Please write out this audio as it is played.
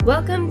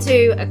Welcome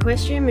to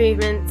Equestrian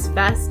Movement's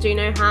Best Do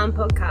No Harm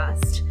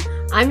podcast.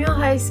 I'm your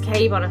host,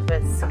 Katie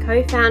Boniface,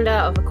 co-founder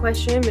of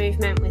Equestrian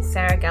Movement with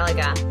Sarah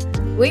Gallagher.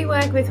 We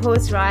work with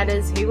horse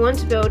riders who want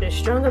to build a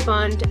stronger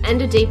bond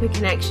and a deeper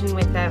connection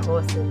with their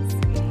horses.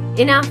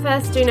 In our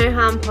first Do No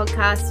Harm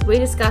podcast, we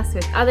discuss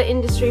with other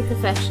industry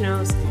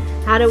professionals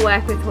how to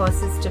work with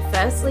horses to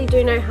firstly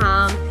do no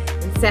harm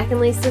and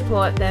secondly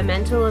support their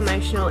mental,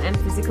 emotional and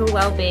physical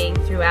well-being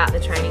throughout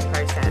the training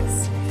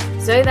process,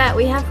 so that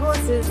we have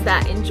horses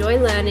that enjoy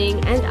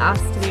learning and us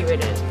to be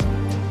ridden.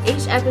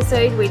 Each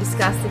episode we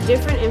discuss the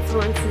different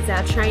influences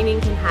our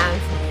training can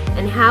have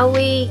and how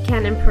we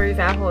can improve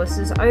our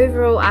horses'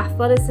 overall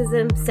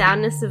athleticism,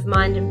 soundness of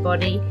mind and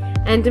body,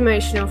 and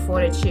emotional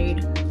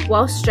fortitude,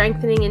 while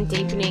strengthening and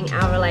deepening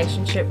our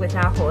relationship with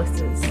our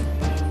horses.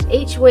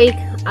 Each week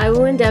I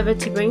will endeavour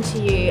to bring to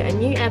you a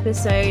new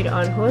episode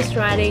on horse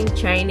riding,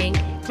 training,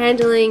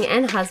 handling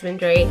and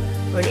husbandry,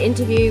 or an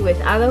interview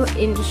with other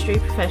industry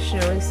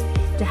professionals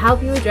to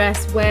help you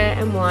address where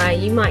and why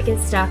you might get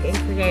stuck in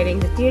creating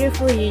the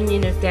beautiful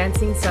union of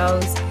dancing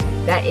souls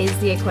that is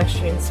the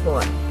equestrian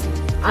sport.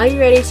 Are you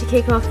ready to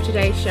kick off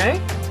today's show?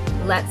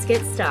 Let's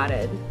get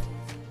started.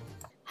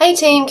 Hey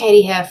team,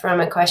 Katie here from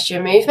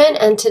Equestrian Movement,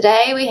 and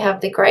today we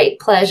have the great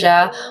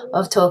pleasure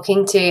of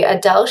talking to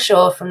Adele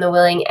Shaw from the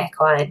Willing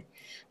Equine.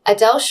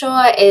 Adele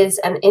Shaw is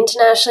an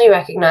internationally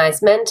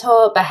recognized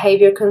mentor,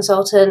 behavior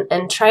consultant,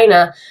 and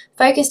trainer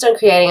focused on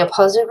creating a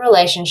positive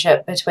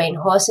relationship between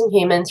horse and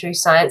human through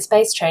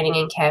science-based training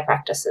and care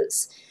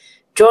practices.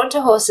 Drawn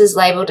to horses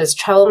labeled as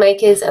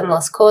troublemakers and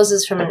lost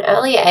causes from an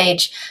early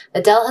age,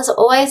 Adele has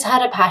always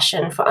had a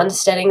passion for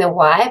understanding the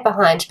why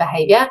behind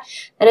behavior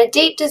and a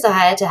deep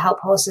desire to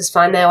help horses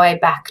find their way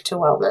back to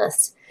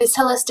wellness. This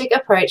holistic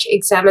approach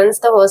examines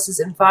the horse's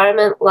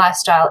environment,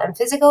 lifestyle, and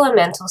physical and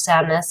mental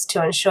soundness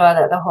to ensure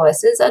that the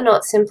horses are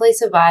not simply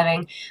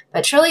surviving,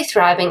 but truly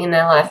thriving in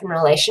their life and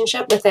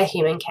relationship with their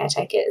human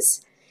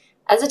caretakers.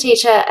 As a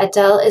teacher,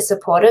 Adele is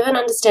supportive and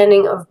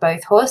understanding of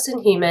both horse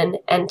and human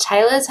and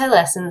tailors her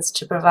lessons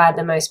to provide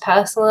the most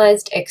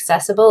personalized,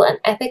 accessible, and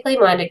ethically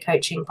minded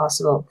coaching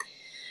possible.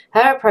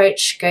 Her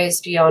approach goes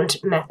beyond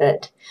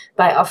method.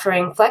 By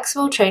offering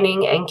flexible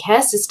training and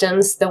care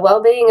systems, the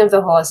well-being of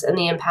the horse and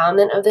the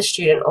empowerment of the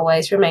student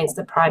always remains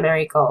the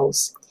primary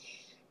goals.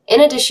 In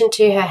addition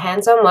to her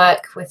hands-on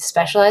work with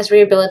specialized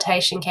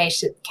rehabilitation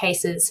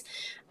cases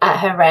at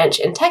her ranch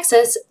in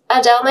Texas,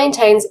 Adele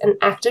maintains an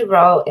active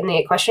role in the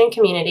equestrian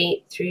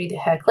community through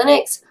her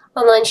clinics,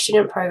 online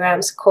student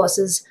programs,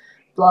 courses,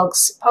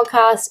 blogs,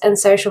 podcasts, and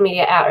social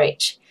media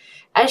outreach.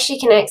 As she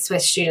connects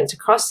with students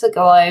across the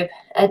globe,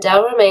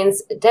 Adele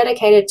remains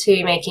dedicated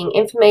to making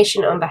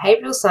information on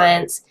behavioral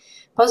science,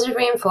 positive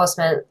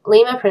reinforcement,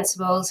 Lima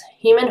principles,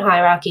 human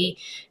hierarchy,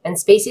 and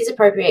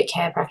species-appropriate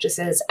care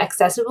practices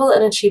accessible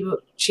and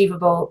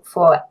achievable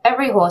for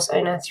every horse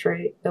owner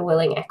through the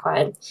Willing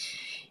Equine.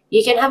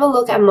 You can have a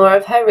look at more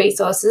of her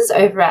resources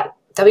over at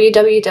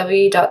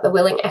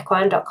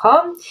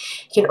www.thewillingequine.com.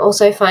 You can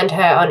also find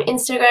her on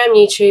Instagram,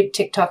 YouTube,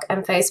 TikTok,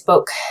 and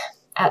Facebook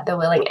at The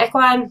Willing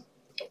Equine.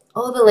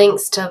 All the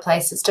links to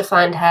places to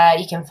find her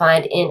you can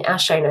find in our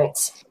show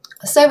notes.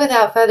 So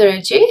without further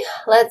ado,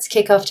 let's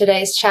kick off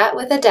today's chat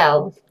with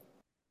Adele.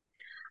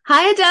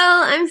 Hi Adele,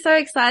 I'm so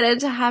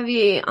excited to have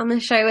you on the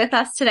show with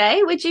us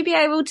today. Would you be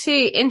able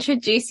to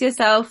introduce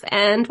yourself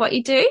and what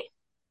you do?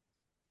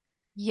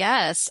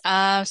 Yes.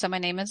 So my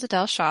name is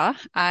Adele Shaw.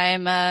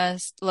 I'm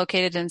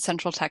located in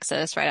Central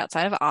Texas, right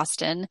outside of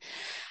Austin.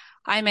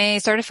 I'm a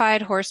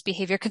certified horse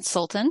behavior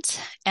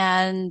consultant,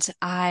 and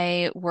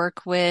I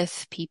work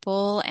with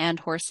people and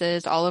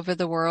horses all over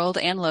the world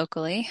and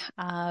locally,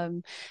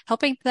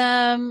 helping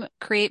them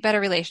create better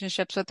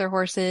relationships with their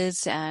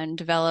horses and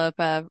develop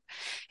a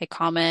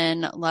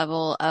common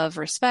level of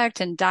respect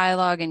and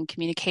dialogue and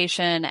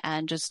communication,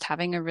 and just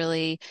having a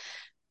really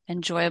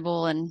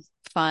enjoyable and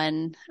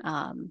fun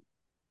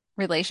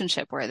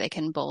relationship where they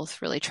can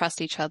both really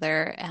trust each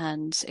other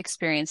and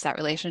experience that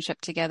relationship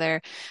together.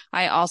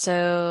 I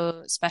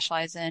also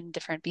specialize in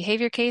different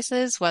behavior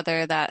cases,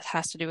 whether that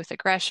has to do with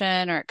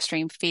aggression or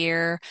extreme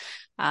fear.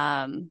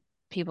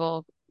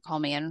 People call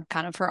me in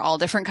kind of for all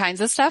different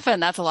kinds of stuff,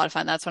 and that's a lot of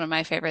fun. That's one of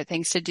my favorite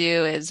things to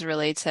do, is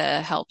really to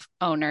help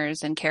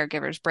owners and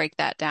caregivers break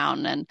that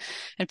down and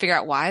figure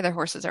out why their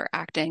horses are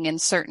acting in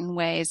certain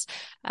ways.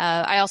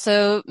 I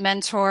also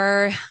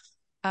mentor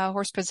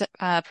horse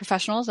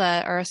professionals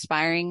that are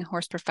aspiring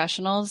horse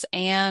professionals,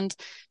 and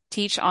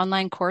teach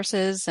online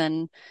courses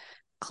and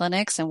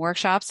clinics and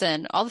workshops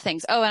and all the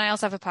things. Oh, and I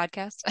also have a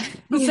podcast.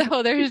 Yeah.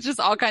 So there's just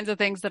all kinds of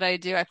things that I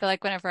do. I feel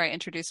like whenever I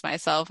introduce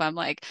myself, I'm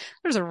like,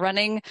 there's a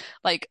running,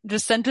 like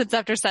just sentence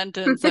after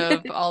sentence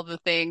of all the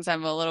things.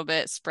 I'm a little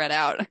bit spread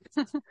out.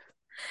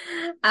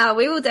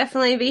 We will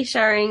definitely be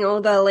sharing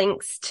all the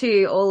links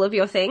to all of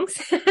your things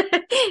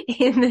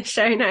in the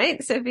show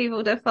notes for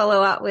people to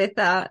follow up with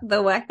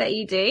the work that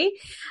you do.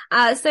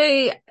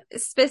 So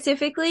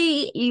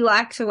specifically, you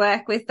like to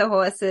work with the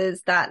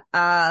horses that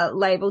are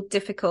labeled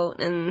difficult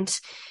and,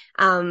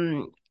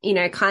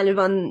 kind of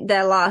on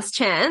their last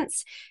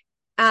chance.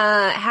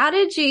 How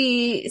did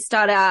you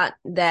start out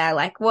there?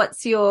 Like,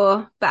 what's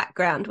your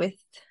background with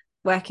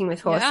working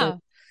with horses?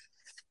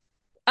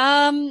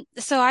 Yeah.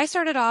 So I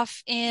started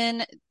off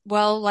in,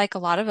 well, like a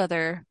lot of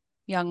other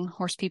young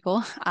horse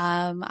people.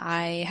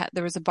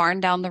 There was a barn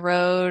down the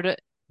road,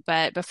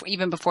 but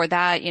even before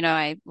that,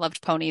 I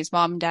loved ponies.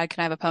 Mom and dad,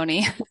 can I have a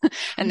pony?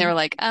 And they were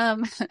like,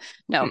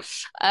 no.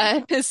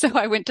 So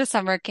I went to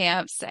summer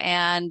camps,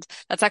 and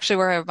that's actually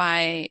where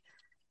my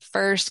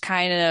first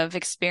kind of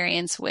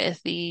experience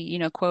with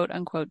the, quote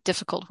unquote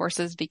difficult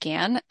horses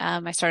began.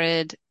 I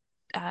started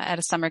at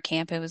a summer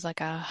camp. It was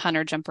like a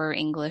hunter jumper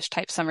English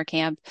type summer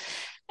camp.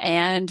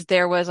 And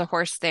there was a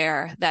horse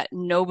there that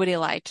nobody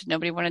liked.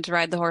 Nobody wanted to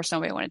ride the horse.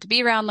 Nobody wanted to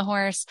be around the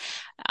horse.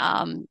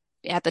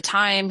 At the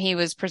time, he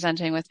was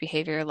presenting with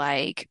behavior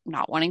like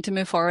not wanting to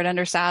move forward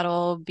under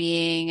saddle,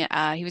 he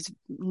was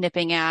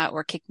nipping at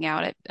or kicking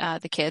out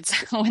at the kids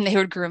when they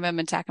would groom him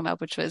and tack him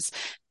up, which was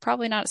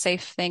probably not a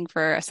safe thing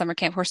for a summer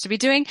camp horse to be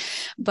doing.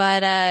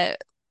 But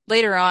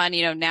later on,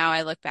 now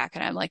I look back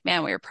and I'm like,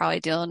 man, we were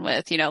probably dealing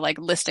with, like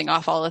listing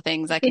off all the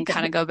things I can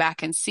kind of go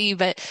back and see.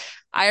 But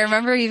I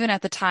remember even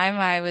at the time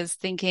I was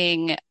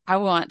thinking, I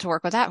want to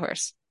work with that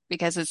horse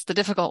because it's the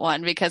difficult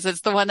one, because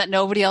it's the one that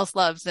nobody else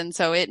loves. And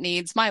so it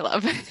needs my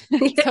love. So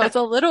it's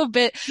a little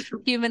bit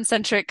human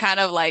centric, kind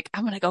of like,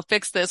 I'm going to go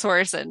fix this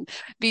horse and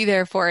be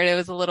there for it. It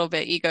was a little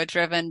bit ego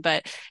driven,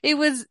 but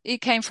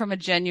it came from a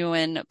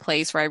genuine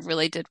place where I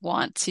really did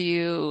want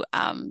to,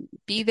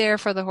 be there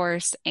for the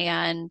horse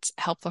and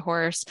help the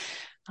horse.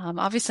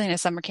 Obviously in a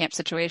summer camp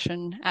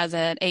situation as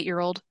an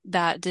 8-year-old,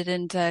 that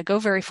didn't go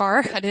very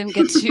far. I didn't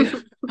get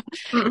to,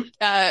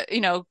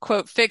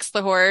 quote, fix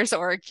the horse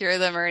or cure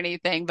them or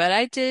anything, but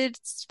I did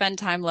spend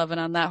time loving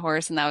on that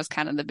horse. And that was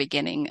kind of the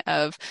beginning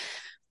of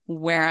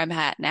where I'm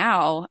at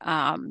now.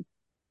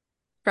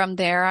 From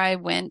there, I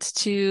went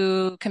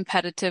to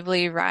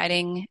competitively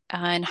riding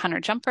in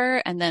hunter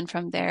jumper, and then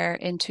from there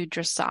into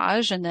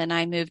dressage. And then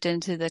I moved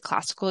into the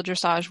classical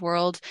dressage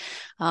world,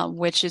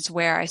 which is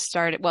where I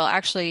started. Well,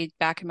 actually,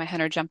 back in my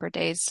hunter jumper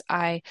days,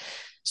 I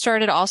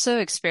started also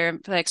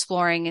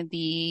exploring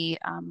the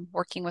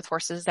working with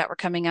horses that were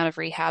coming out of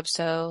rehab.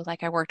 So,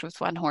 like, I worked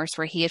with one horse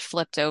where he had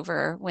flipped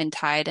over when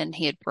tied and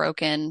he had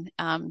broken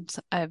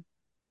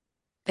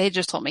they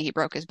just told me he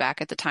broke his back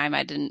at the time.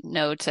 I didn't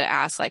know to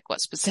ask like what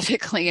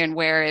specifically and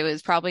where. It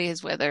was probably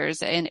his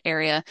withers in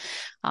area.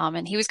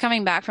 And he was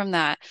coming back from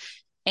that.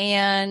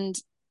 And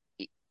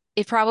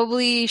it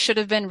probably should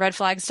have been red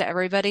flags to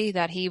everybody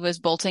that he was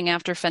bolting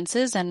after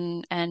fences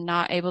and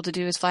not able to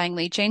do his flying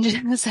lead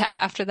changes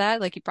after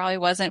that. Like he probably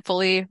wasn't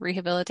fully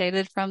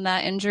rehabilitated from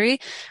that injury.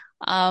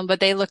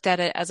 But they looked at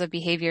it as a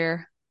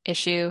behavior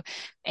issue.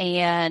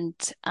 And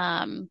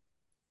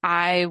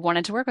I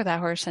wanted to work with that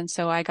horse. And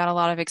so I got a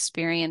lot of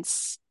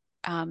experience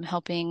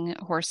helping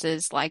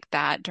horses like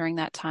that during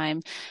that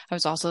time. I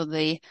was also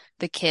the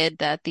kid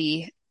that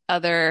the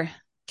other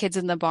kids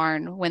in the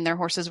barn, when their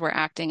horses were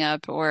acting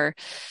up or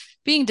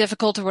being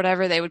difficult or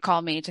whatever, they would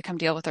call me to come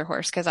deal with their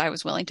horse because I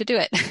was willing to do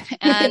it.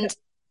 And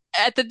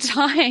at the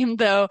time,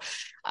 though,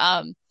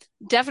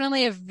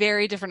 definitely a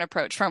very different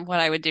approach from what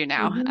I would do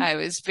now. Mhm. I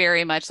was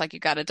very much like, you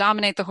got to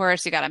dominate the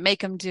horse, you got to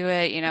make him do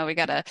it. We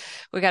got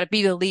to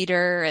be the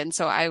leader. And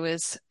so I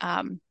was,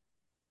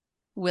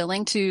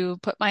 willing to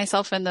put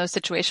myself in those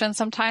situations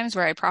sometimes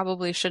where I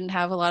probably shouldn't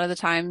have a lot of the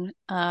time,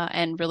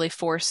 and really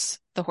force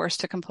the horse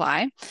to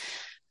comply.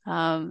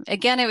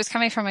 Again, it was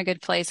coming from a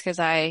good place because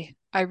I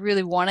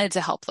really wanted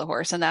to help the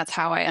horse. And that's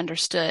how I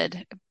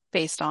understood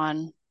based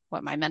on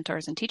what my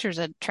mentors and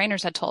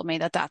trainers had told me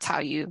that that's how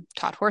you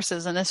taught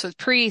horses. And this was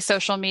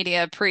pre-social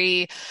media,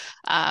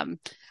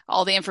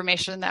 all the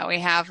information that we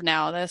have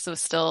now. This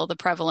was still the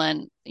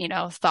prevalent,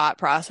 thought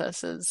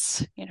process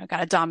is,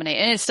 got to dominate.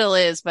 And it still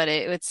is, but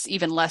it's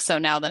even less so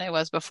now than it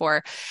was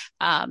before.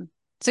 I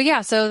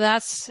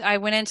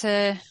went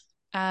into,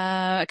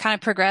 kind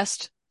of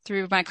progressed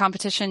through my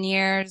competition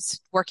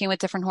years, working with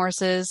different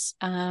horses,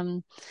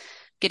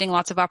 getting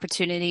lots of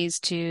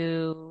opportunities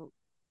to,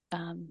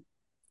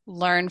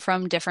 learn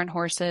from different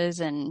horses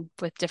and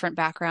with different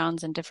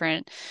backgrounds and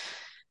different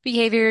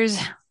behaviors,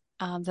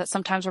 that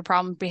sometimes were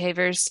problem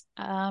behaviors.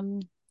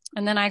 And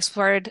then I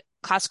explored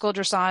classical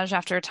dressage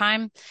after a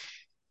time.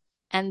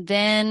 And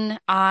then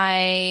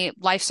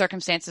life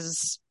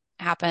circumstances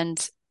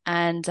happened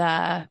and,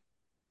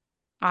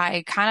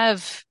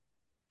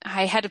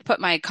 I had to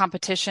put my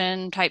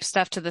competition type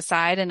stuff to the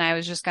side and I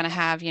was just going to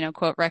have,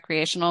 quote,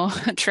 recreational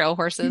trail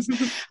horses.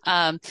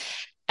 And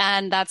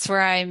that's where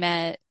I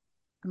met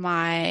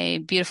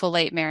my beautiful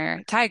late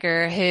mare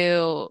Tiger,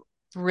 who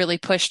really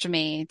pushed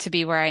me to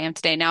be where I am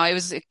today. Now it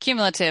was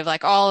cumulative,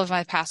 like all of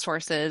my past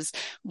horses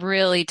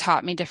really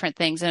taught me different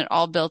things and it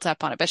all built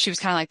up on it. But she was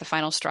kind of like the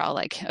final straw,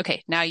 like,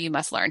 okay, now you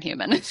must learn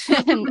human.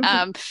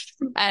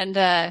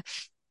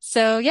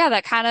 So yeah,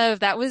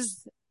 that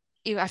was,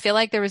 I feel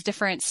like there was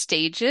different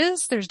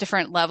stages. There's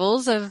different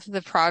levels of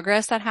the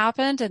progress that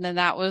happened. And then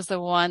that was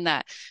the one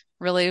that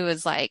really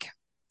was like,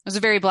 it was a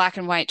very black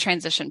and white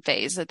transition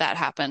phase that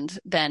happened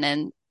then.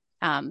 And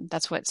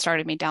that's what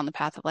started me down the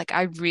path of like,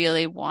 I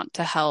really want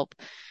to help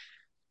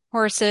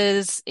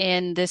horses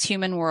in this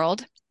human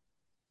world,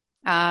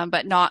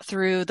 but not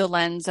through the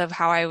lens of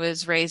how I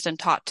was raised and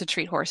taught to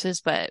treat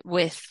horses, but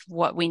with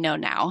what we know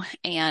now,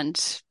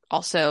 and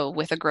also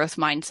with a growth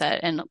mindset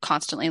and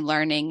constantly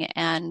learning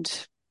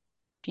and,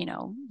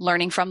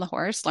 learning from the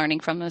horse, learning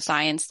from the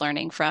science,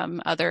 learning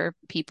from other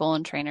people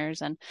and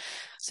trainers. And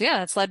so, yeah,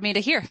 that's led me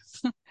to here.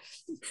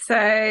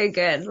 So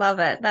good. Love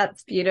it.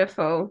 That's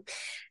beautiful.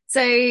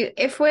 So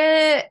if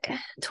we're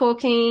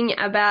talking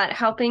about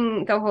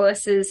helping the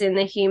horses in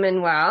the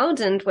human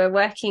world and we're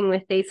working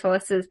with these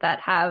horses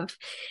that have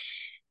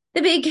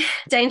the big,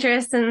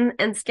 dangerous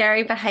and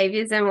scary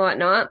behaviors and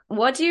whatnot,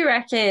 what do you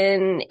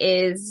reckon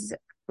is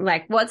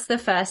like, what's the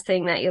first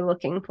thing that you're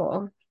looking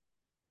for?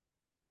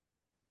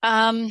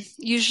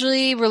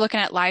 Usually we're looking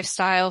at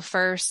lifestyle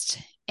first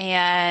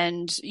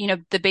and,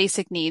 the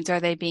basic needs, are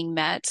they being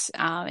met?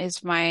 Is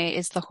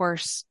the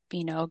horse,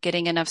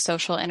 getting enough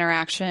social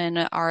interaction?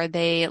 Are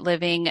they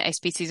living a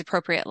species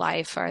appropriate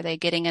life? Are they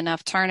getting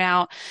enough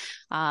turnout?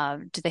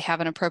 Do they have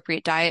an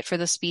appropriate diet for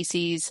the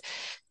species?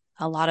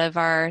 A lot of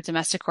our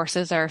domestic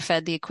horses are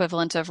fed the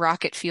equivalent of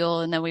rocket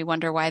fuel, and then we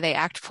wonder why they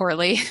act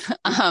poorly.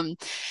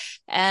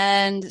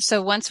 And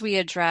so once we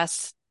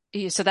address,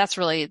 so that's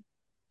really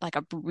like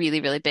a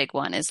really, really big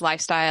one, is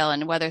lifestyle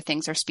and whether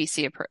things are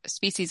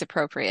species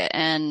appropriate.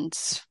 And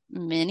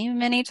many,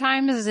 many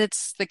times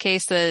it's the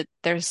case that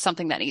there's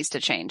something that needs to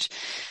change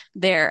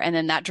there. And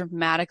then that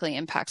dramatically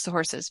impacts the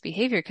horse's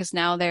behavior because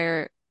now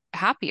they're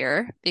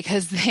happier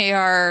because they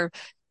are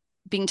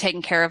being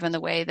taken care of in the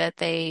way that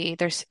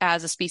there's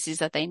as a species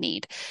that they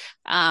need.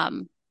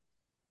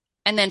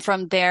 And then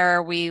from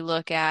there, we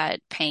look at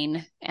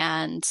pain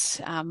and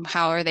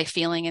how are they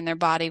feeling in their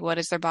body? What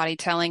is their body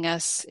telling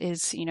us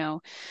is,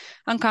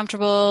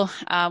 uncomfortable?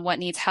 What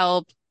needs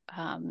help?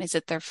 Is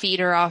it their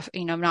feet are off,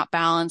 not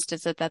balanced?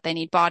 Is it that they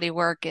need body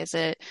work? Is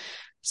it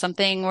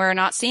something we're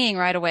not seeing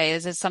right away?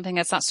 Is it something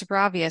that's not super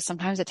obvious?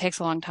 Sometimes it takes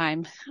a long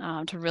time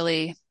to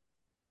really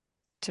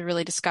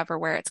discover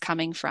where it's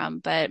coming from.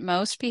 But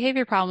most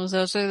behavior problems,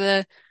 those are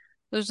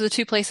the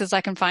two places I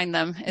can find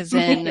them, is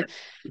in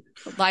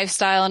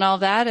lifestyle and all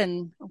that,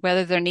 and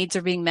whether their needs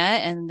are being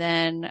met, and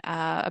then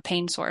a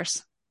pain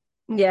source.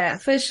 Yeah,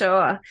 for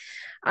sure.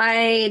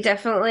 I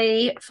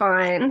definitely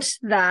find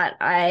that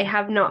I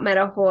have not met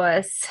a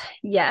horse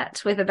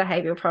yet with a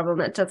behavioral problem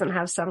that doesn't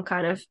have some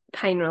kind of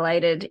pain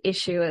related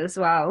issue as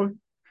well.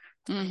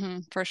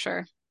 For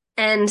sure.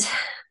 And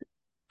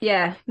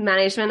yeah,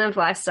 management of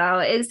lifestyle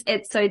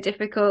it's so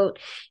difficult,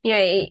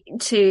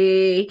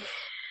 to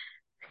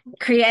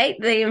create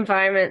the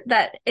environment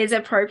that is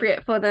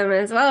appropriate for them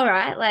as well,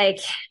 right? Like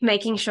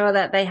making sure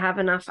that they have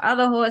enough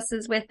other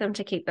horses with them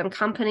to keep them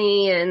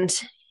company, and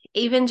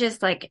even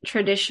just like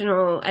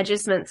traditional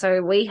adjustments.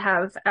 So we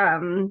have,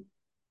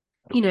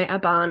 a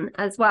barn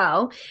as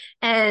well.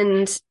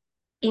 And,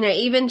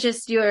 even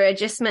just your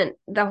adjustment,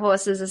 the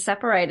horses are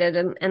separated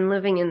and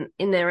living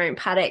in their own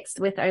paddocks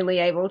with only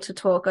able to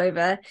talk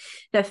over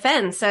the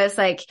fence. So it's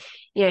like,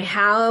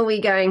 how are we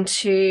going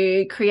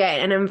to create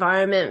an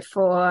environment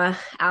for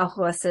our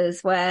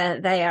horses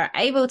where they are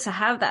able to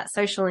have that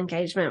social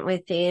engagement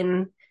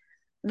within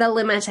the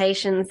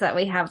limitations that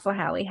we have for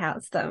how we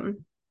house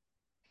them?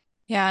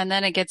 Yeah, and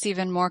then it gets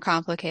even more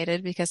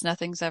complicated because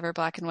nothing's ever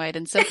black and white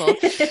and simple.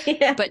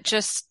 Yeah. But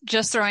just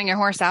throwing your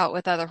horse out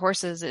with other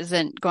horses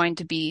isn't going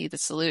to be the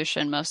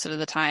solution most of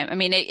the time. I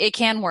mean, it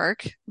can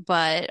work,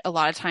 but a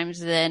lot of times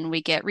then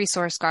we get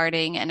resource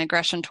guarding and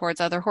aggression towards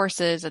other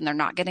horses and they're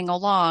not getting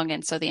along.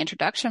 And so the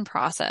introduction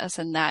process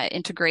and that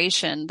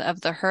integration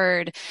of the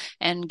herd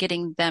and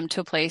getting them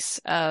to a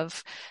place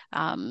of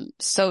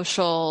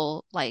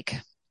social, like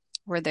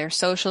where they're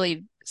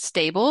socially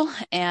stable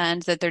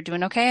and that they're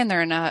doing okay and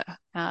they're in a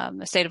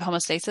state of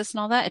homeostasis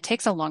and all that, it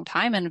takes a long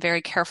time and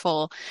very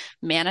careful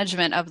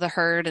management of the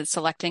herd and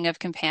selecting of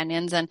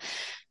companions. And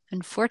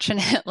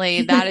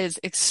unfortunately, that is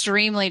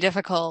extremely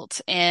difficult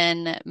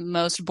in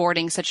most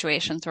boarding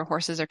situations where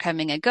horses are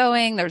coming and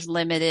going. There's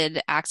limited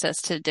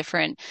access to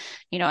different,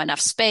 enough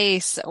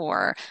space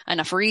or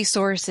enough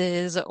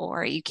resources,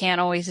 or you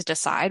can't always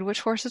decide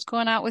which horse is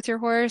going out with your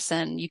horse,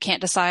 and you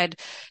can't decide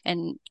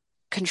and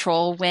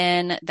control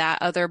when that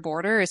other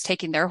boarder is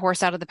taking their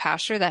horse out of the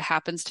pasture that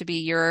happens to be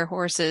your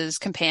horse's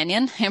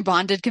companion and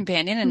bonded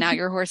companion, and now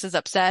your horse is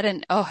upset,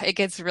 and it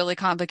gets really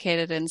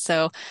complicated. And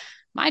so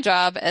my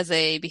job as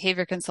a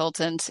behavior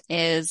consultant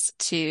is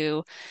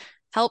to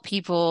help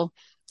people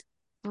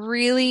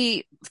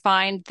really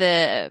find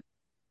the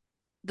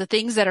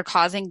things that are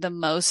causing the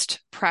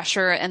most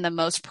pressure and the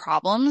most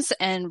problems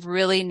and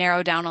really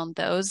narrow down on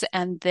those,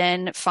 and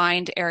then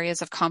find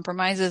areas of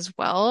compromise as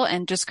well,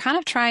 and just kind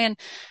of try and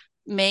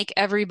make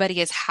everybody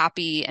as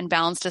happy and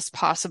balanced as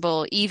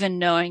possible, even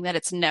knowing that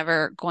it's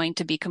never going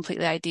to be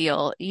completely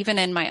ideal. Even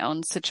in my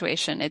own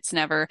situation, it's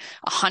never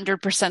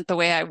 100% the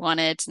way I want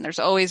it, and there's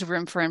always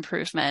room for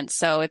improvement.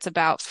 So it's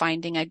about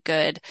finding a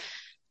good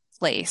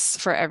place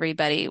for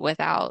everybody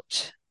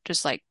without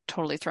just like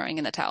totally throwing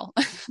in the towel.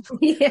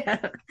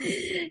 Yeah.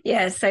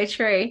 Yeah, so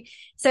true.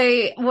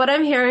 So what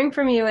I'm hearing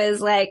from you is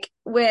like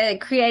we're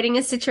creating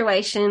a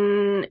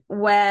situation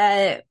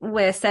where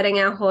we're setting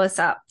our horse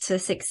up to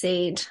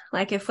succeed.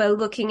 Like if we're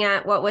looking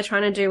at what we're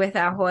trying to do with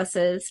our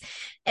horses,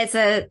 it's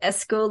a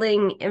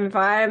schooling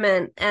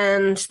environment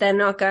and they're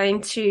not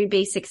going to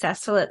be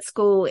successful at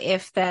school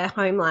if their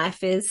home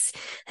life is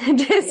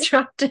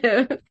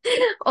disruptive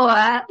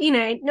or,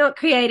 not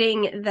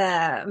creating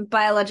the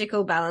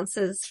biological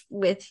balances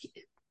with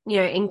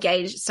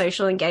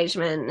social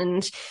engagement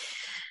and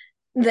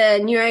the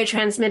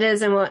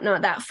neurotransmitters and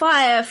whatnot that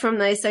fire from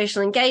those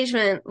social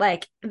engagement,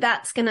 like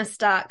that's going to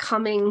start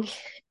coming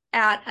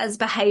out as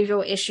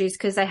behavioral issues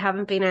because they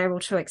haven't been able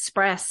to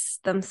express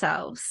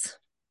themselves.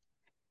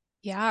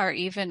 Yeah, or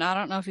even, I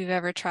don't know if you've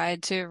ever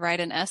tried to write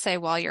an essay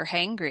while you're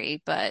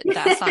hangry, but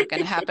that's not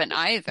going to happen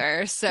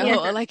either. So, Yeah.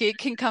 like, it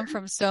can come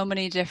from so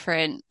many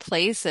different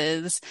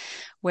places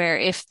where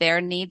if their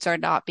needs are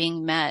not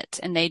being met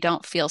and they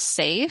don't feel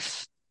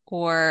safe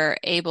or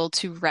able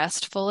to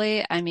rest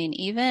fully, I mean,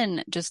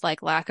 even just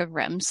like lack of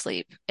REM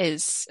sleep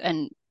is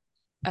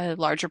a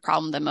larger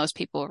problem than most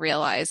people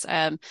realize.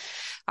 I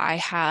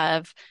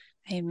have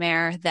a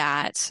mare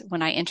that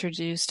when I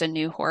introduced a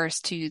new horse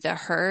to the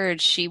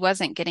herd, she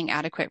wasn't getting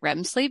adequate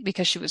REM sleep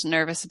because she was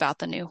nervous about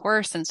the new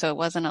horse. And so it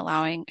wasn't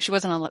allowing, she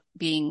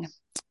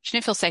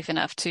didn't feel safe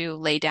enough to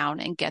lay down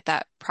and get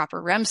that proper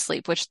REM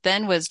sleep, which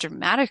then was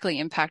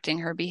dramatically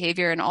impacting her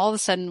behavior. And all of a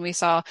sudden we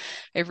saw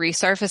a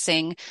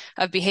resurfacing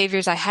of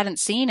behaviors I hadn't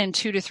seen in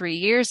 2 to 3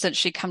 years since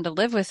she'd come to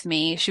live with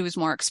me. She was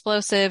more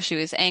explosive. She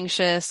was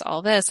anxious,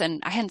 all this.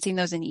 And I hadn't seen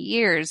those in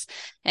years.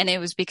 And it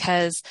was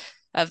because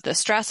of the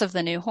stress of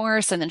the new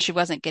horse. And then she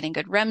wasn't getting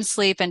good REM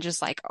sleep. And just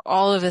like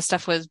all of this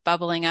stuff was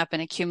bubbling up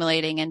and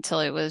accumulating until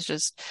it was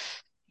just,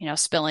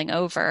 spilling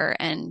over.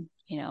 And,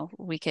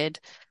 it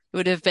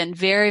would have been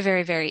very,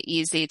 very, very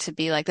easy to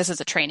be like, this is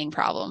a training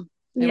problem.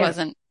 It Yeah.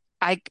 wasn't,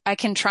 I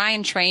can try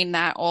and train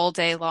that all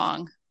day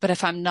long, but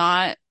if I'm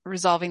not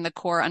resolving the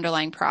core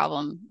underlying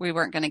problem, we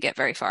weren't going to get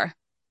very far.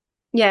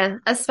 Yeah,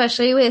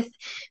 especially with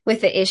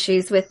the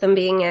issues with them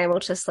being able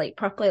to sleep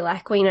properly.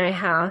 Like we know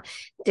how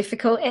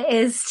difficult it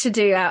is to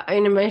do our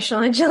own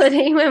emotional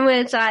agility when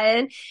we're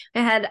tired.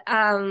 We had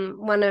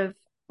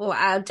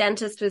our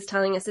dentist was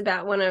telling us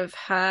about one of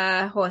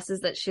her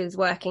horses that she was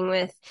working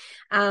with.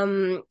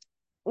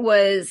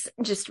 Was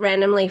just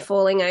randomly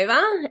falling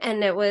over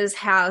and it was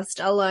housed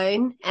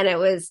alone. And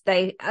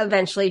they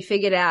eventually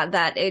figured out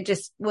that it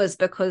just was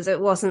because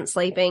it wasn't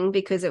sleeping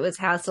because it was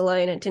housed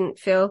alone. It didn't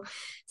feel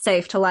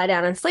safe to lie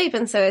down and sleep.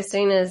 And so as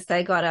soon as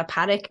they got a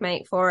paddock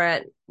mate for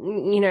it,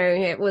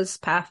 it was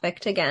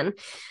perfect again.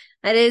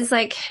 It is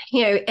like,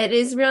 it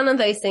is one of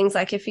those things.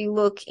 Like if you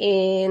look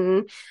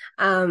in,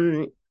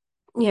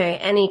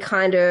 any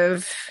kind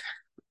of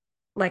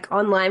like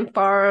online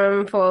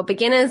forum for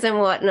beginners and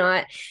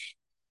whatnot,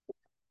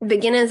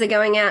 beginners are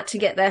going out to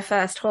get their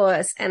first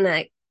horse and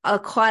they are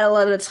quite a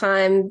lot of the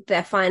time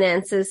their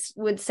finances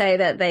would say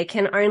that they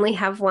can only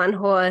have one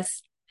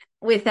horse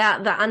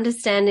without the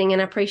understanding and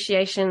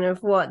appreciation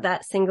of what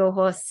that single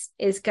horse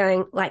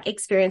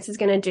experience is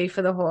going to do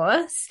for the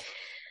horse.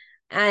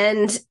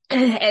 And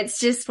it's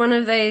just one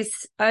of those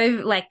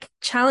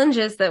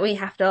challenges that we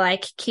have to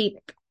keep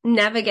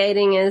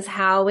navigating is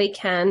how we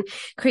can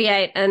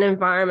create an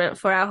environment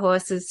for our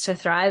horses to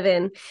thrive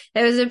in.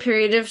 There was a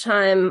period of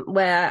time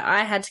where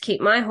I had to keep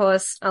my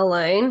horse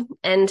alone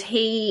and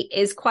he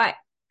is quite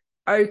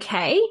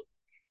okay,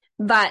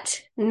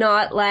 but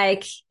not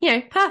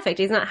perfect.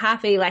 He's not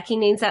happy. Like he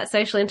needs that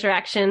social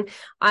interaction.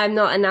 I'm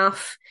not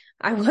enough.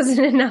 I wasn't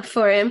enough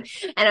for him.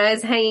 And I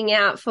was hanging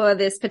out for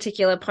this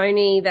particular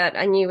pony that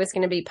I knew was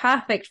going to be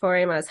perfect for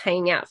him. I was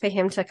hanging out for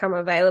him to come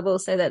available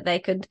so that they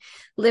could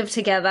live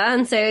together.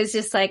 And so it was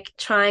just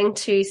trying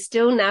to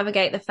still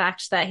navigate the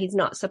fact that he's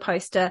not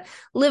supposed to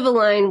live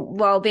alone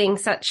while being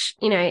such,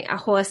 a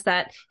horse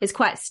that is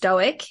quite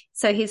stoic.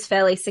 So he's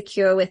fairly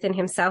secure within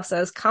himself. So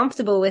I was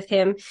comfortable with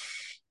him,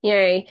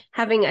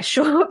 having a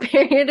short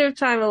period of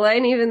time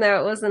alone, even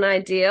though it wasn't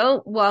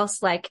ideal,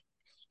 whilst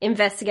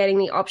investigating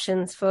the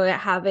options for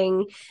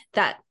having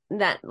that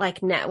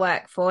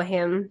network for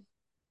him.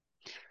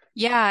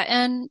 Yeah,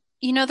 and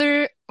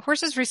their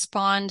horses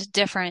respond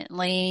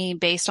differently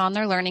based on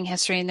their learning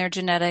history and their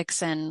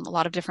genetics and a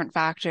lot of different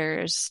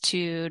factors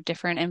to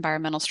different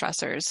environmental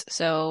stressors.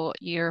 So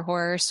your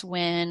horse,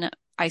 when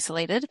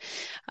isolated,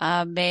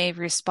 may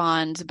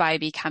respond by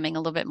becoming a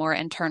little bit more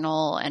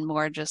internal and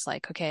more just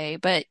okay,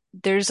 but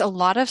there's a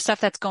lot of stuff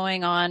that's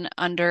going on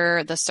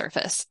under the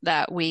surface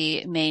that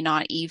we may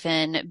not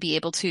even be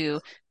able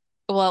to.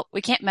 Well,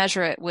 we can't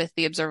measure it with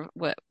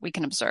what we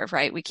can observe,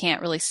 right? We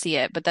can't really see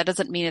it, but that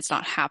doesn't mean it's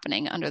not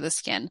happening under the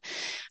skin.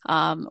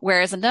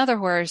 Whereas another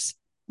horse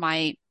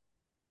might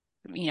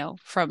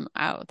from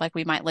like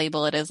we might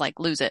label it as like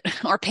lose it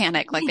or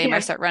panic, like they might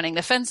Yeah. start running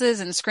the fences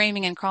and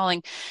screaming and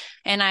crawling.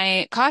 And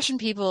I caution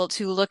people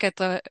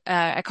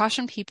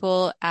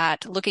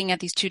at looking at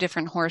these two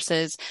different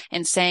horses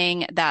and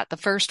saying that the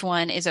first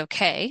one is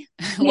okay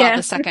while Yeah.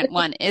 the second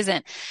one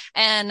isn't.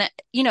 And,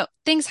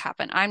 things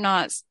happen. I'm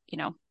not,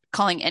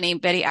 calling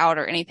anybody out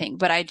or anything,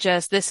 but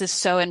this is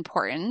so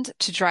important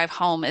to drive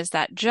home is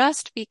that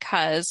just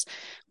because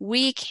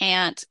we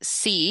can't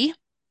see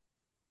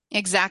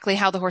exactly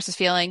how the horse is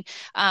feeling,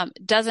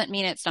 doesn't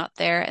mean it's not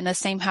there. And the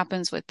same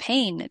happens with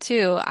pain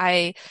too.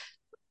 It's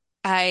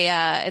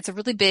a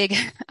really big,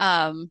 it's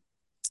a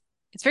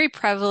very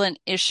prevalent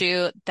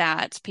issue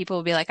that people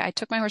will be like, I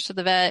took my horse to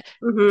the vet,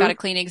 got Hmm. a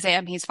clean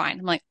exam, he's fine.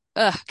 I'm like,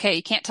 ugh, okay,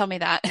 you can't tell me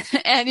that.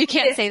 And you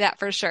can't say that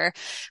for sure.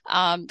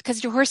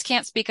 Because your horse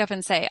can't speak up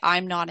and say,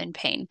 I'm not in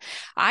pain.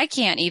 I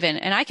can't even,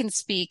 and I can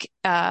speak,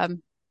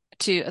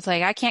 it's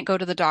like, I can't go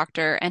to the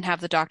doctor and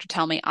have the doctor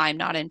tell me I'm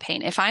not in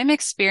pain. If I'm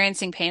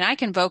experiencing pain, I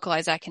can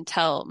vocalize, I can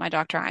tell my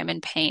doctor I'm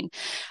in pain.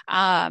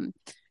 Um,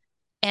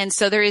 and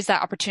so there is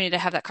that opportunity to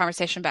have that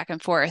conversation back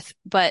and forth.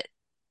 But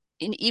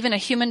even a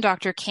human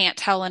doctor can't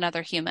tell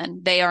another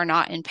human they are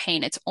not in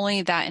pain. It's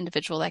only that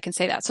individual that can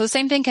say that. So the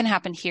same thing can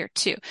happen here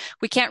too.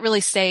 We can't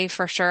really say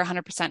for sure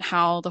 100%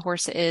 how the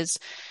horse is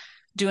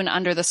doing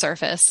under the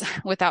surface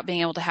without being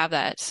able to have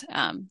that,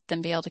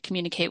 them be able to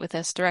communicate with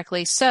us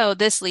directly. So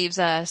this leaves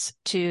us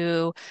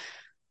to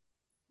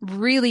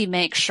really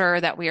make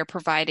sure that we are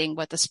providing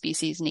what the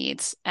species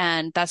needs.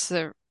 And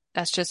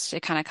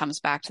it kind of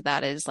comes back to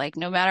that is like,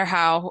 no matter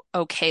how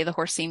okay the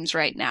horse seems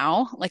right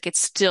now, like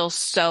it's still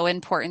so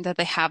important that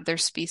they have their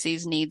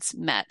species needs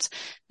met.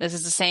 This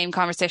is the same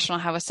conversation I'll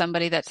have with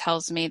somebody that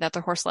tells me that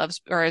their horse loves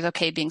or is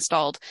okay being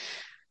stalled.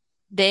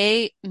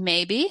 They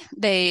may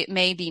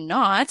be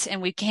not,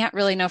 and we can't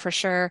really know for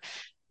sure.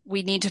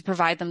 We need to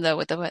provide them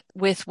though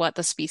with what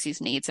the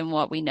species needs and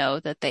what we know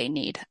that they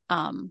need.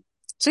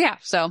 So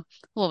a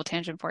little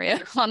tangent for you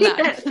on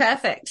that. Yeah,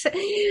 perfect.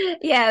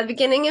 Yeah,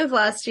 beginning of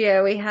last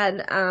year, we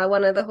had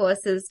one of the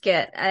horses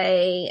get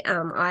a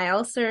eye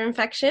ulcer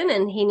infection,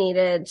 and he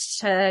needed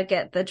to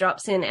get the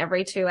drops in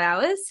every 2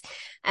 hours.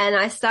 And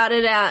I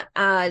started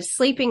out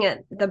sleeping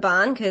at the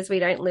barn because we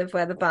don't live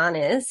where the barn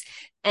is,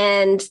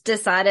 and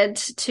decided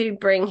to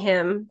bring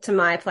him to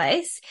my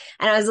place.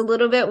 And I was a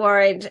little bit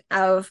worried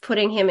of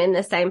putting him in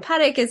the same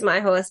paddock as my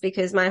horse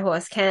because my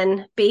horse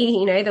can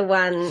be, the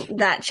one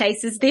that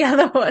chases the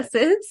other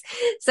horses.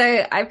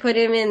 So I put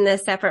him in the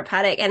separate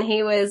paddock, and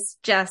he was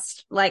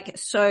just like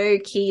so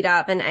keyed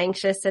up and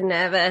anxious and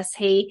nervous.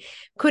 He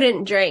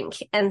couldn't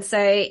drink. And so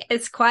I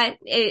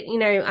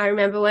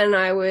remember when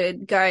I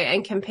would go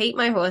and compete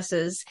my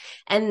horses,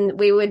 and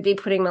we would be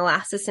putting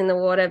molasses in the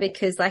water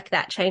because like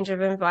that change of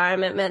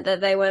environment meant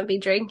that they won't be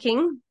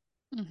drinking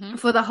Mm-hmm.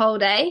 for the whole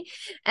day.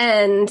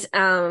 And,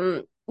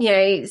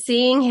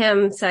 seeing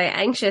him so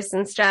anxious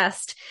and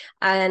stressed,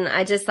 and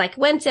I just like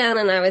went down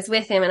and I was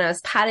with him and I was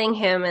patting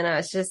him and I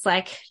was just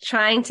like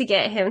trying to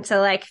get him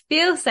to like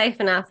feel safe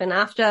enough. And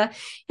after,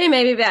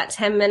 maybe about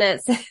 10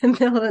 minutes in the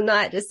middle of the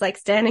night, just like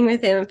standing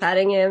with him and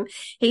patting him,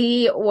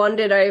 he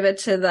wandered over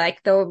to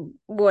like the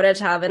water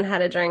tub and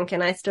had a drink,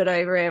 and I stood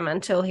over him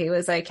until he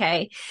was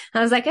okay. I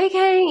was like,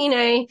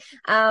 okay,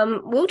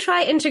 we'll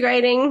try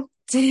integrating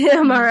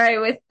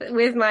tomorrow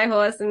with my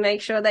horse and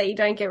make sure that you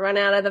don't get run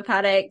out of the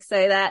paddock,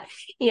 so that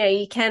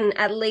you can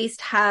at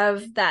least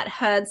have that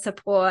herd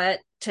support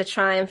to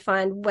try and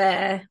find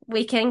where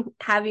we can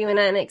have you in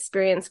an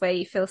experience where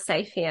you feel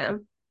safe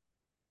here.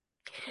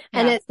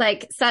 And Yeah. it's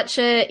like such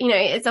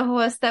it's a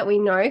horse that we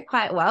know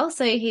quite well.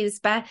 So his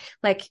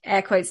like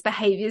air quotes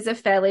behaviors are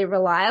fairly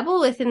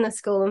reliable within the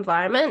school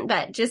environment,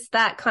 but just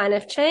that kind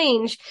of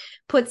change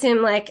puts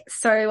him like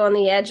so on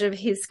the edge of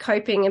his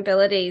coping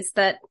abilities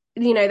that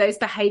those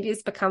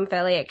behaviors become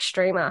fairly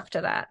extreme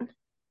after that.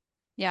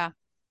 Yeah.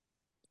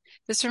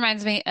 This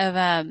reminds me of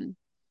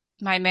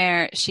my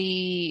mare.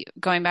 She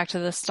going back to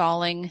the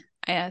stalling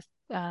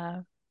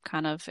kind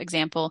of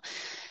example.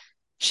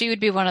 She would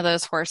be one of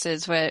those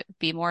horses would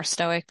be more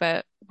stoic,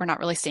 but we're not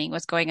really seeing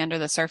what's going under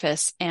the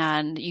surface.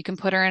 And you can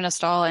put her in a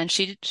stall and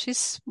she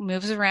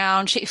moves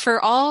around.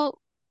 For all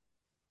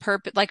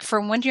purpose, like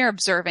from when you're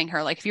observing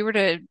her, like if you were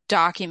to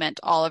document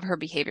all of her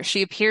behavior,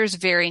 she appears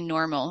very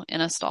normal in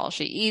a stall.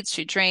 She eats,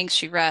 she drinks,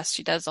 she rests,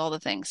 she does all the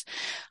things.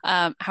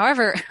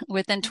 However,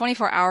 within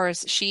 24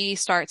 hours, she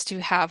starts to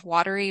have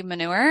watery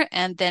manure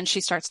and then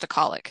she starts to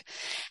colic.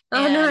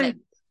 Oh no.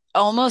 And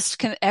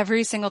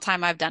every single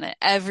time I've done it,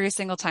 every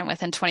single time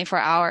within 24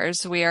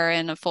 hours, we are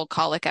in a full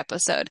colic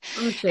episode,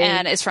 Oh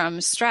and geez. it's from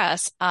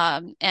stress.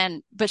 But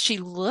she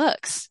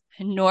looks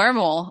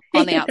normal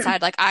on the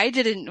outside. Like I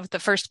didn't, the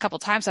first couple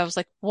times I was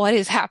like, what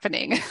is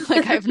happening?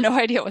 Like I have no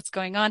idea what's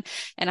going on.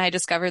 And I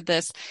discovered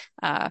this,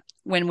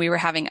 when we were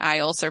having eye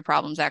ulcer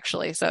problems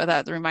actually. So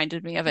that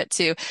reminded me of it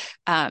too.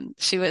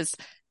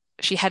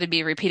 She had to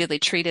be repeatedly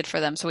treated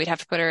for them. So we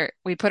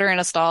put her in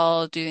a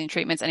stall doing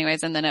treatments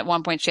anyways. And then at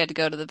one point she had to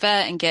go to the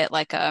vet and get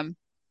like, a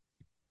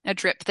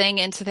drip thing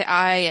into the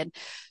eye. And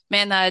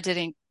man, that did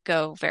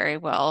go very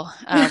well.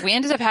 We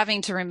ended up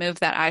having to remove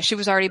that eye. She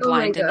was already Oh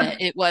my blind and God.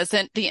 it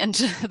wasn't the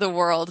end of the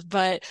world,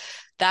 but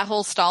that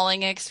whole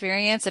stalling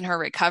experience and her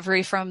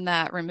recovery from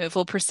that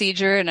removal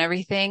procedure and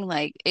everything,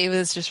 like it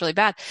was just really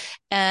bad.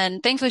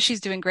 And thankfully she's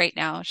doing great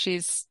now.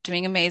 She's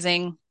doing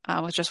amazing,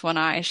 with just one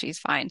eye. She's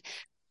fine.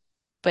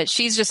 But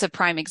she's just a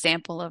prime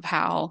example of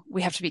how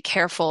we have to be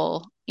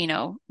careful,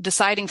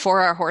 deciding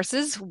for our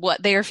horses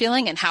what they are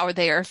feeling and how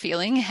they are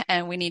feeling.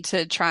 And we need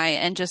to try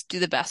and just do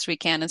the best we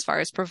can as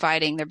far as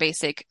providing their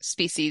basic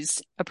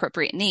species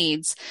appropriate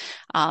needs.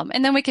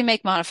 And then we can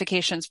make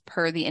modifications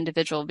per the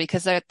individual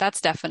because that's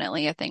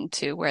definitely a thing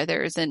too, where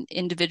there's an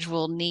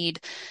individual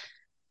need,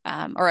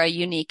 or a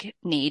unique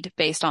need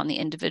based on the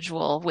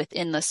individual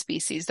within the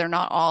species. They're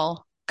not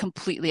all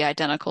completely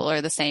identical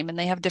or the same, and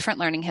they have different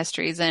learning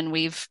histories, and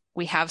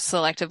we have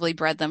selectively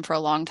bred them for a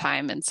long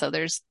time, and so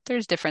there's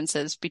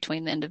differences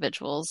between the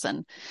individuals.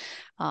 And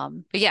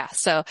but yeah,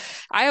 so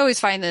I always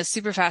find this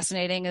super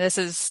fascinating. This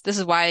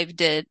is why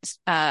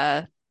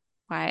why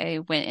I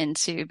went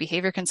into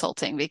behavior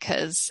consulting,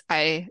 because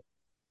I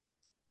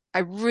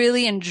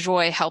really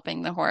enjoy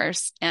helping the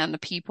horse and the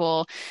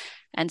people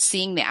and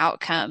seeing the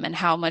outcome and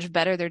how much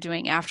better they're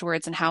doing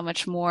afterwards and how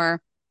much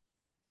more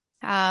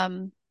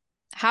um,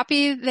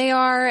 happy they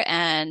are,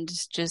 and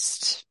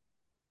just,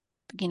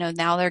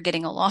 now they're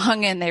getting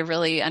along and they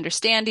really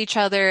understand each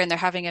other and they're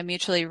having a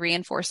mutually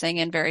reinforcing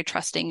and very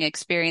trusting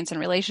experience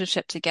and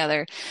relationship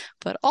together.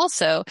 But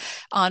also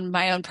on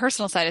my own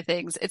personal side of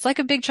things, it's like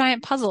a big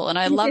giant puzzle and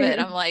I love it.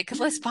 I'm like,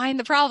 let's find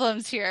the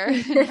problems here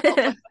and help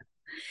them.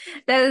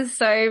 There's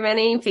so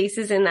many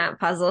pieces in that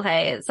puzzle.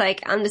 Hey, it's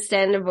like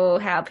understandable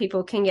how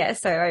people can get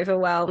so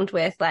overwhelmed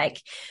with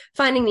like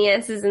finding the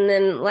answers. And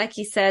then, like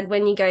you said,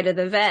 when you go to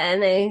the vet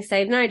and they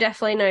say, no,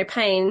 definitely no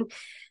pain.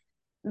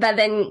 But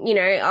then,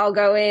 I'll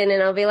go in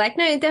and I'll be like,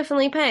 no,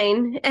 definitely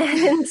pain.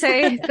 And so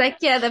it's like,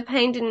 yeah, the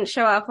pain didn't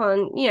show up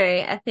on,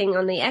 a thing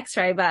on the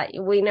x-ray, but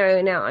we know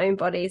in our own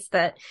bodies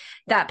that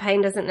that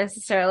pain doesn't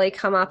necessarily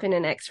come up in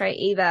an x-ray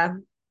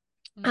either.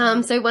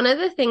 Mhm. So one of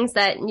the things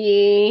that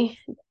you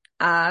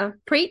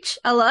preach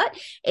a lot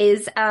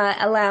is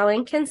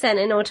allowing consent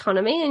and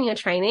autonomy in your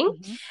training.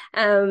 Mhm.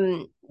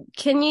 Um,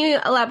 can you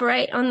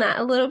elaborate on that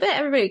a little bit?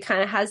 Everybody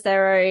kind of has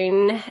their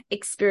own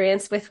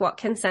experience with what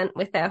consent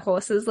with their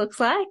horses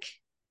looks like.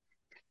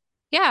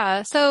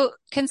 Yeah, so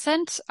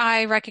consent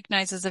I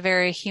recognize as a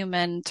very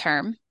human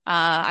term.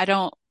 I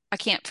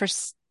can't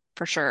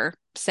for sure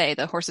say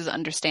the horses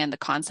understand the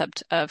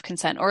concept of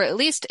consent, or at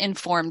least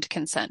informed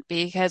consent,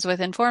 because with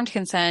informed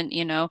consent,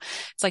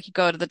 it's like you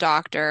go to the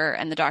doctor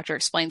and the doctor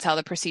explains how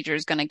the procedure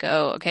is going to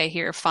go. Okay,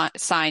 here,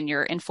 sign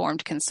your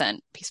informed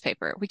consent piece of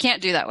paper. We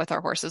can't do that with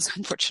our horses,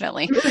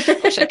 unfortunately.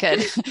 Wish I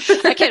could.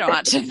 I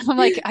cannot. I'm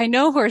like, I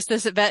know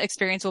this vet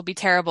experience will be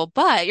terrible,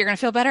 but you're going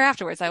to feel better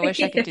afterwards. I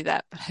wish I could do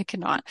that, but I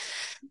cannot.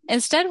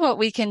 Instead, what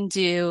we can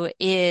do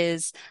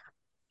is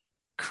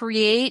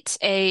create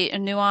a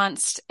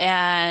nuanced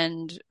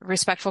and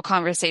respectful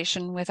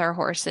conversation with our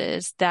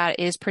horses that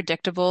is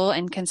predictable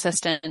and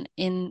consistent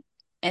and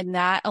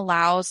that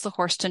allows the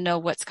horse to know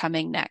what's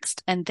coming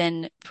next and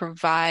then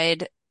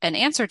provide an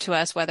answer to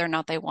us whether or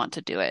not they want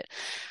to do it.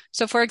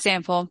 So for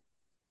example,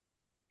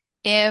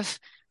 if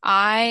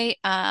I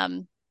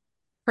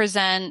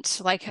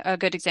present, like a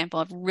good example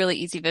of really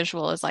easy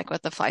visual is like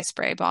with the fly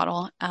spray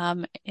bottle.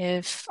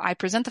 If I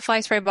present the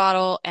fly spray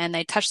bottle and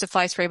they touch the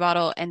fly spray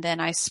bottle and then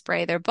I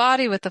spray their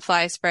body with the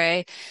fly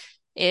spray,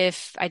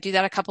 if I do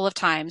that a couple of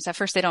times, at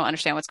first they don't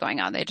understand what's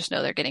going on. They just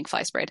know they're getting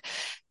fly sprayed.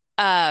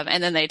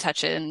 And then they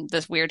touch it and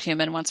this weird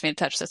human wants me to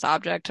touch this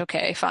object.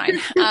 Okay, fine.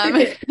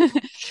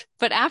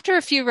 But after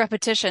a few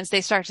repetitions,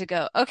 they start to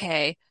go,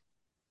 okay,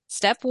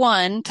 step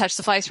one, touch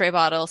the fly spray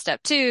bottle.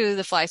 Step two,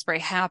 the fly spray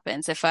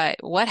happens.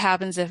 What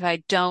happens if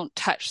I don't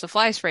touch the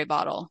fly spray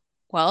bottle?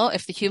 Well,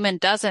 if the human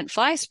doesn't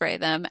fly spray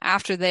them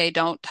after they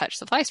don't touch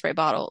the fly spray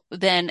bottle,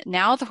 then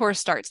now the horse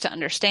starts to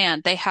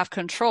understand they have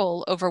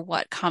control over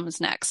what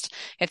comes next.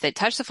 If they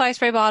touch the fly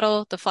spray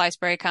bottle, the fly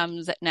spray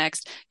comes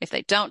next. If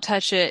they don't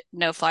touch it,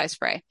 no fly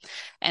spray.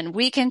 And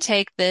we can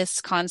take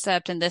this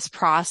concept and this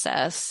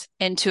process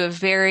into a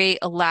very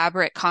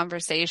elaborate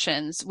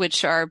conversations,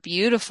 which are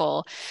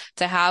beautiful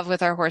to have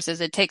with our horses.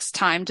 It takes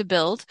time to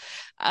build.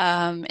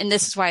 And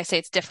this is why I say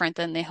it's different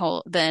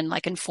than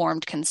like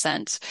informed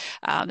consent.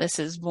 This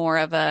is more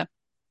of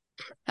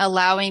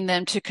allowing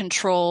them to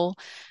control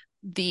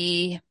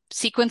the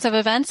sequence of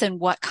events and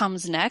what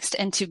comes next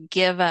and to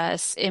give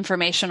us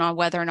information on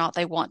whether or not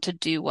they want to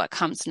do what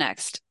comes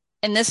next.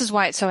 And this is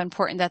why it's so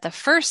important that the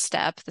first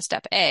step, the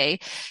step A,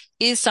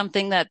 is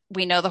something that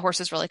we know the horse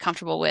is really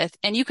comfortable with.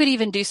 And you could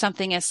even do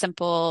something as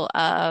simple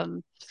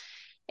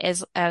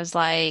as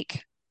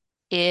like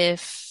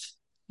if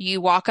you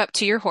walk up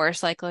to your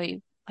horse, like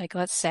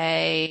let's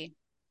say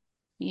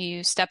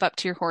you step up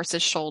to your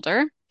horse's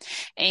shoulder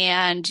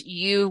and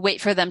you wait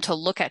for them to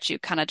look at you,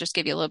 kind of just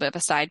give you a little bit of a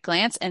side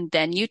glance, and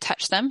then you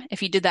touch them.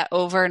 If you did that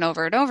over and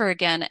over and over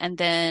again, and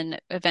then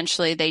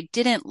eventually they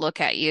didn't look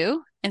at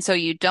you, and so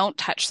you don't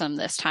touch them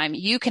this time,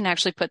 you can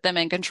actually put them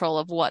in control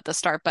of what the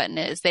start button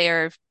is. They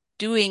are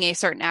doing a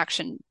certain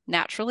action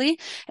naturally,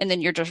 and then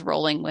you're just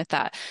rolling with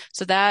that.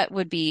 So that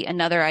would be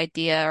another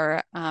idea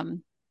or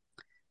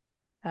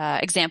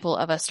example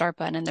of a start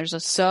button. And there's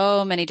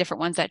so many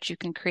different ones that you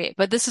can create.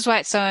 But this is why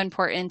it's so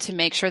important to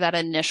make sure that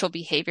initial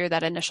behavior,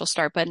 that initial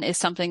start button is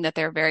something that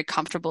they're very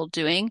comfortable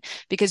doing,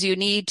 because you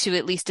need to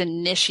at least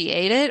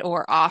initiate it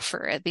or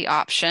offer it the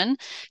option.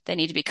 They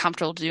need to be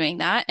comfortable doing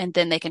that. And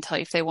then they can tell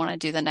you if they want to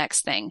do the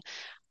next thing.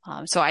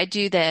 So I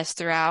do this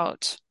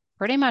throughout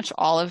pretty much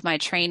all of my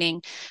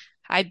training.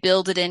 I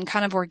build it in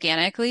kind of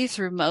organically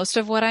through most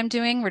of what I'm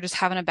doing. We're just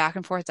having a back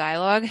and forth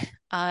dialogue.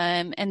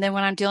 And then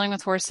when I'm dealing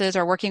with horses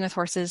or working with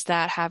horses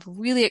that have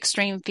really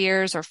extreme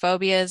fears or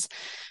phobias,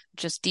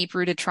 just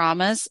deep-rooted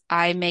traumas,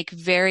 I make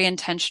very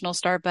intentional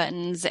start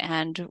buttons,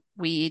 and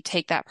we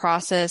take that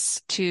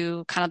process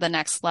to kind of the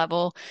next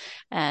level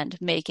and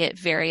make it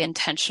very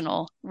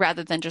intentional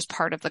rather than just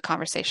part of the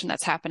conversation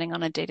that's happening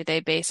on a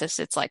day-to-day basis.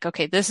 It's like,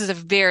 okay, this is a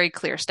very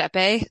clear step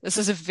A. This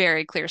is a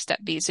very clear step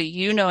B. So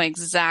you know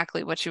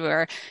exactly what you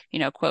are,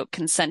 quote,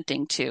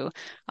 consenting to.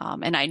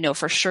 And I know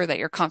for sure that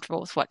you're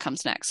comfortable with what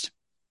comes next.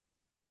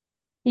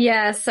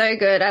 Yeah, so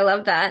good. I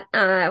love that.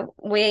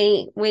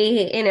 We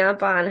in our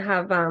barn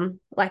have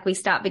like we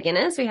start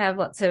beginners. We have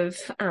lots of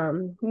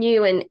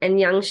new and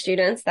young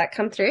students that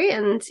come through,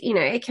 and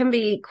it can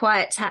be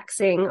quite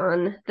taxing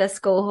on the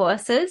school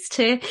horses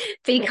to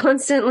be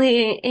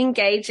constantly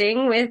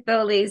engaging with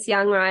all these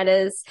young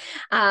riders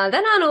that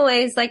aren't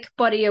always like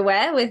body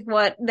aware with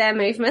what their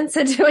movements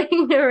are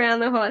doing around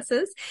the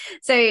horses.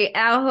 So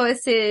our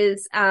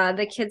horses,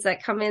 the kids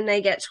that come in,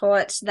 they get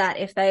taught that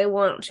if they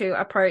want to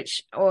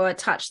approach or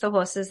touch the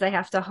horses, they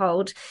have to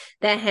hold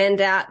their hand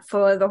out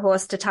for the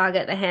horse to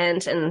target the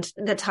hand, and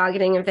the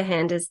targeting of the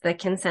hand is the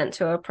consent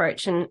to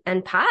approach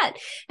and pat.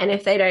 And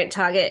if they don't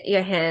target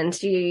your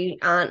hand, you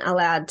aren't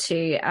allowed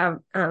to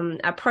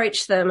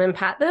approach them and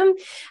pat them.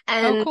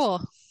 And oh,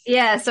 cool.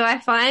 Yeah, so I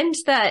find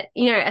that,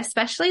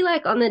 especially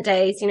like on the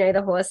days,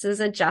 the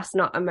horses are just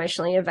not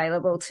emotionally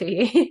available to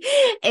you.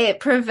 It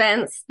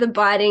prevents the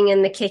biting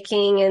and the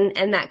kicking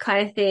and that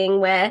kind of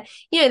thing where,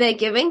 they're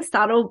giving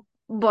subtle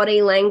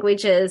body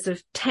languages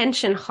of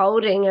tension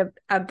holding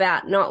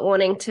about not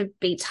wanting to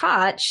be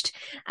touched,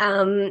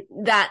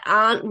 that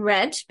aren't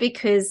read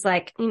because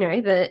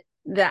the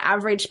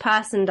average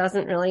person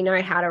doesn't really know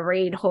how to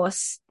read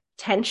horse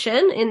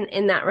tension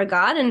in that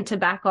regard and to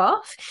back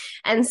off.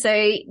 And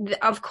so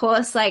of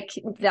course,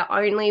 the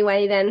only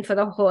way then for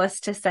the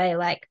horse to say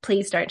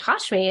please don't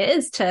touch me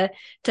is to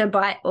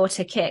bite or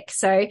to kick.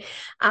 So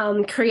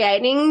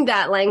creating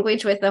that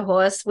language with the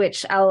horse,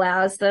 which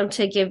allows them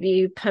to give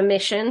you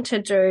permission to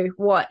do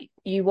what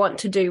you want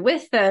to do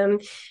with them,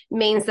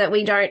 means that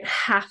we don't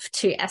have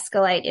to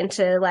escalate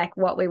into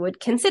what we would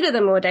consider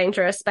the more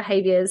dangerous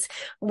behaviors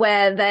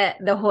where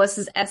the horse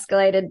is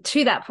escalated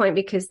to that point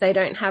because they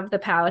don't have the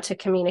power to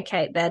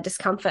communicate their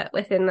discomfort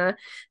within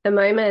the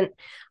moment.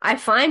 I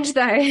find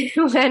though,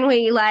 when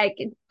we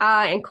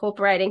are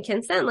incorporating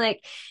consent,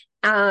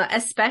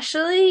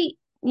 especially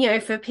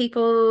for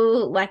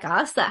people like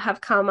us that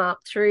have come up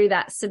through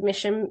that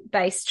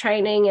submission-based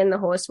training, and the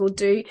horse will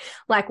do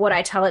what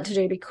I tell it to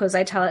do because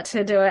I tell it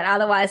to do it.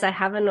 Otherwise, I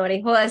have a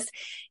naughty horse.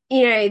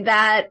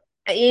 That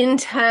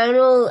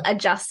internal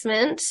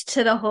adjustment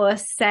to the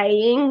horse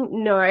saying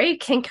no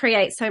can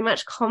create so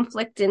much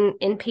conflict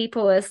in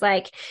people as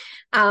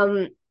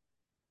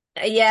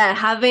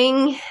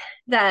having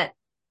that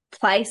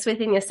place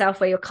within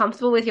yourself where you're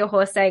comfortable with your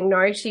horse saying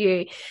no to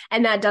you.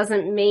 And that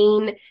doesn't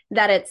mean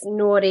that it's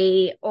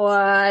naughty or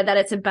that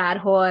it's a bad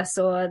horse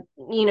or,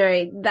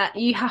 that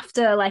you have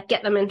to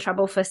get them in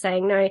trouble for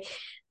saying no.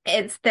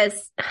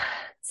 There's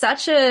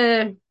such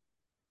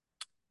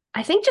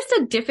I think just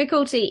a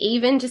difficulty,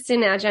 even just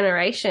in our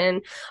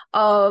generation,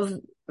 of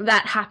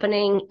that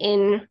happening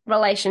in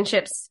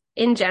relationships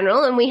in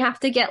general. And we have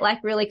to get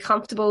really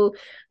comfortable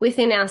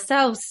within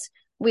ourselves,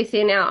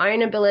 within our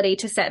own ability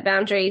to set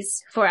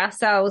boundaries for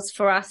ourselves,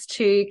 for us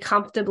to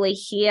comfortably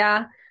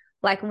hear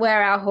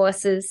where our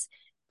horses'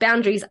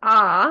 boundaries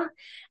are.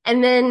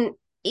 And then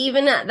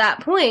even at that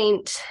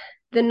point,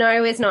 the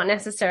no is not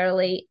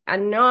necessarily a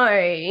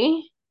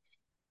no,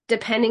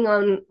 depending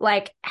on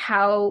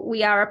how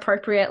we are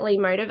appropriately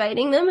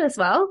motivating them as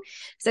well.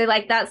 So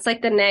that's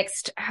the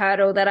next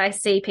hurdle that I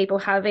see people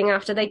having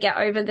after they get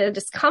over the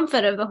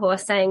discomfort of the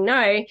horse saying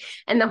no,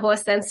 and the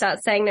horse then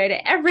starts saying no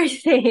to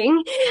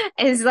everything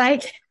is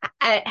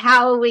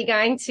how are we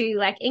going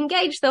to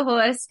engage the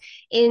horse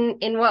in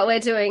what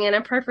we're doing and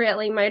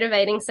appropriately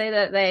motivating so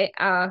that they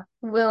are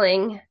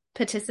willing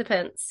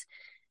participants.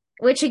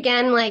 Which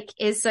again,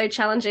 is so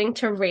challenging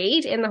to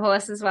read in the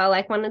horse as well.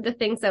 One of the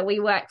things that we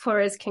work for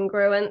is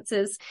congruence,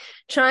 is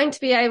trying to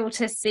be able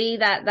to see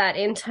that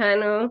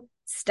internal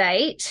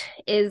state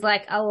is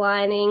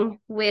aligning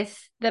with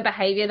the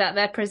behavior that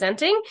they're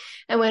presenting.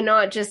 And we're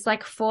not just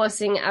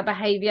forcing a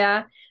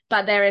behavior,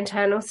 but their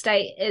internal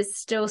state is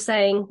still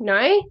saying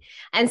no.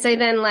 And so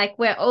then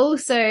we're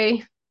also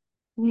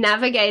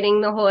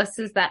navigating the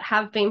horses that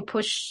have been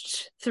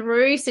pushed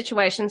through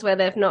situations where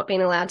they've not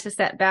been allowed to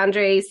set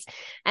boundaries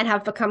and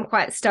have become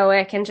quite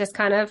stoic and just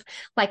kind of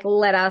like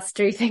let us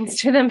do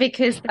things to them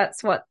because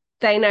that's what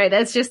they know.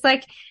 There's just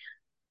like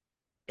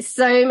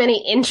so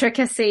many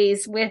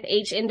intricacies with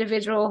each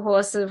individual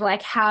horse of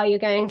like how you're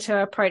going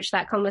to approach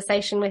that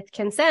conversation with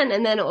consent,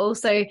 and then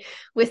also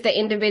with the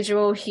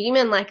individual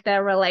human, like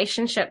their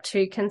relationship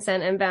to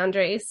consent and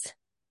boundaries.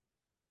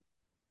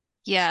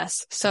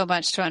 Yes, so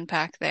much to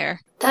unpack there.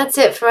 That's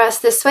it for us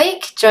this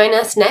week. Join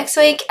us next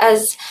week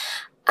as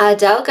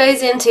Adele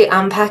goes into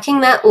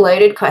unpacking that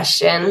loaded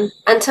question.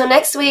 Until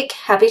next week,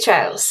 happy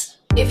trails.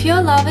 If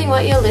you're loving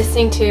what you're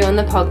listening to on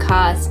the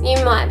podcast,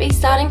 you might be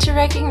starting to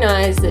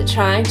recognize that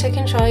trying to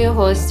control your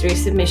horse through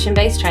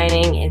submission-based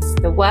training is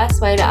the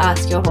worst way to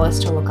ask your horse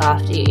to look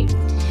after you.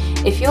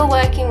 If you're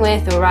working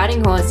with or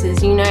riding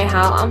horses, you know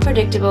how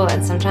unpredictable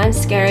and sometimes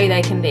scary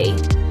they can be.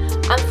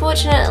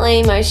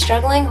 Unfortunately, most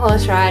struggling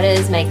horse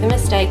riders make the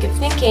mistake of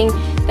thinking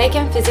they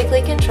can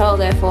physically control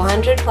their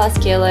 400 plus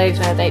kilo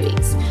fur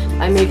babies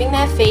by moving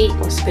their feet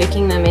or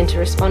spooking them into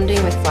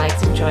responding with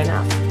flags and join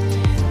up.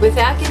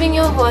 Without giving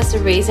your horse a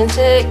reason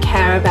to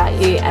care about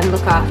you and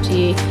look after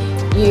you,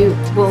 you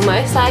will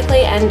most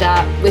likely end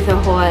up with a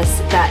horse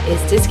that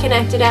is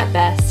disconnected at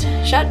best,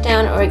 shut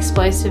down or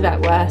explosive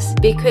at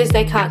worst because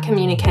they can't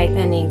communicate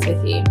their needs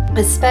with you,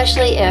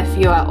 especially if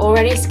you are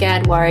already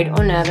scared, worried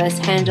or nervous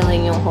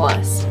handling your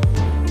horse.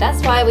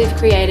 That's why we've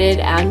created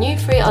our new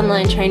free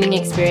online training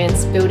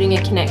experience, Building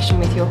a Connection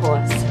with Your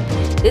Horse.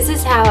 This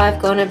is how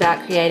I've gone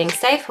about creating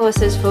safe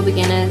horses for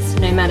beginners,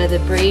 no matter the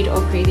breed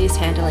or previous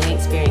handling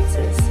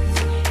experiences.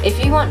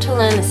 If you want to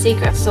learn the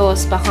secret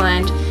sauce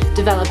behind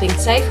developing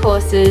safe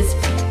horses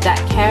that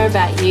care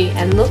about you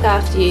and look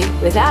after you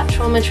without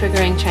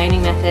trauma-triggering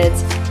training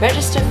methods,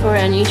 register for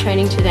our new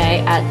training today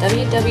at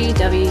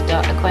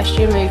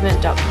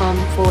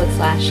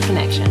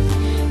www.equestrianmovement.com/connection.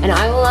 And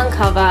I will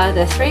uncover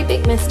the 3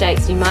 big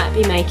mistakes you might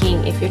be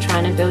making if you're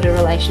trying to build a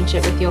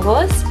relationship with your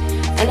horse,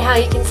 and how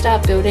you can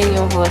start building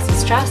your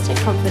horse's trust and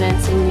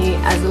confidence in you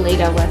as a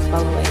leader worth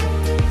following.